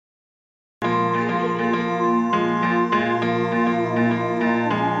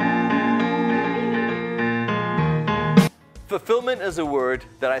Fulfillment is a word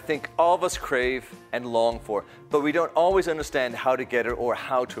that I think all of us crave and long for, but we don't always understand how to get it or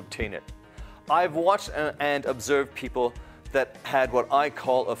how to obtain it. I've watched and observed people that had what I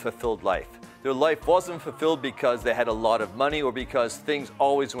call a fulfilled life. Their life wasn't fulfilled because they had a lot of money or because things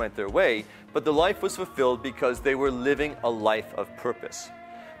always went their way, but the life was fulfilled because they were living a life of purpose.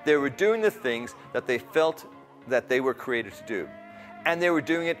 They were doing the things that they felt that they were created to do, and they were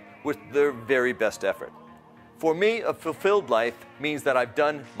doing it with their very best effort. For me, a fulfilled life means that I've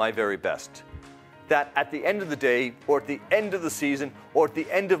done my very best. That at the end of the day, or at the end of the season, or at the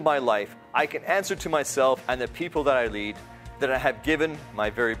end of my life, I can answer to myself and the people that I lead that I have given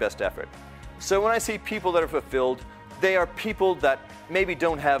my very best effort. So when I see people that are fulfilled, they are people that maybe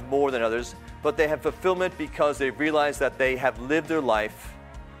don't have more than others, but they have fulfillment because they realize that they have lived their life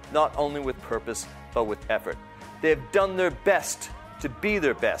not only with purpose, but with effort. They have done their best to be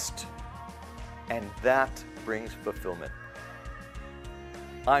their best, and that brings fulfillment.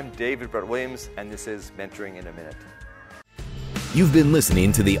 I'm David Brett Williams, and this is Mentoring in a Minute. You've been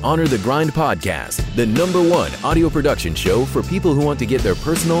listening to the Honor the Grind podcast, the #1 audio production show for people who want to get their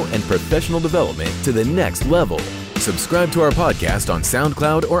personal and professional development to the next level. Subscribe to our podcast on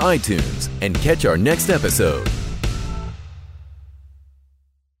SoundCloud or iTunes and catch our next episode.